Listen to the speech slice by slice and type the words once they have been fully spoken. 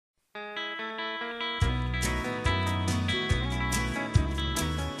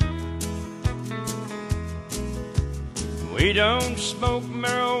We don't smoke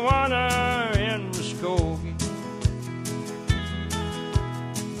marijuana in Muskogee.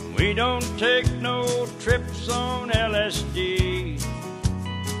 We don't take no trips on LSD.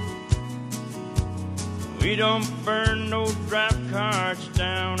 We don't burn no draft cards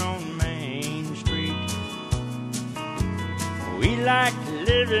down on Main Street. We like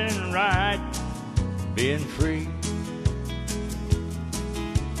living right, being free.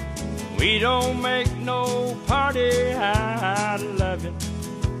 We don't make no party out of loving.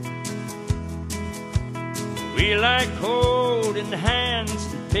 We like holding hands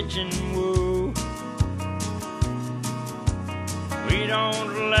and pitching woo. We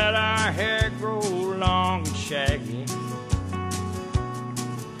don't let our hair grow long and shaggy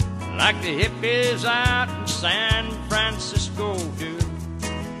like the hippies out in San Francisco do.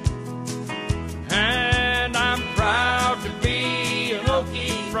 And I'm proud to be an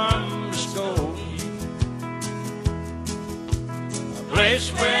Okie from Muskogee, a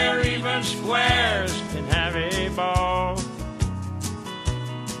place where even squares can have a ball.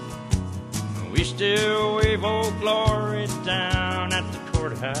 We still wave old glory down at the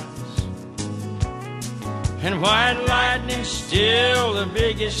courthouse, and white lightning's still the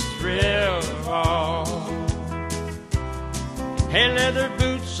biggest thrill of all. Hey, leather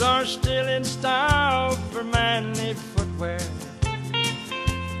boots are still in style for manly footwear.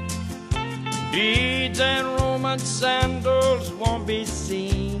 Beads and Roman sandals won't be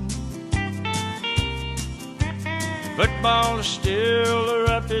seen. Football is still the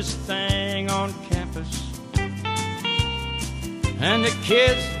roughest thing on campus, and the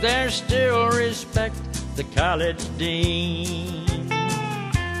kids there still respect the college dean.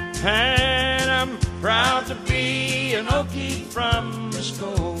 And I'm proud to be an Okie from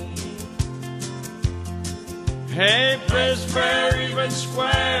Muskogee, a place where even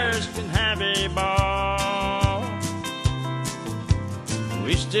squares can have a ball.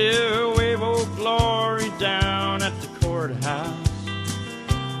 We still wave old glory down at the courthouse,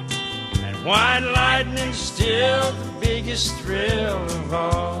 and white lightning's still the biggest thrill of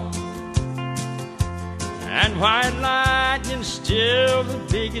all. And white lightning's still the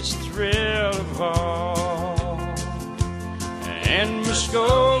biggest thrill of all. In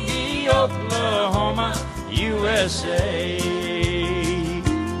Muskogee, Oklahoma, USA.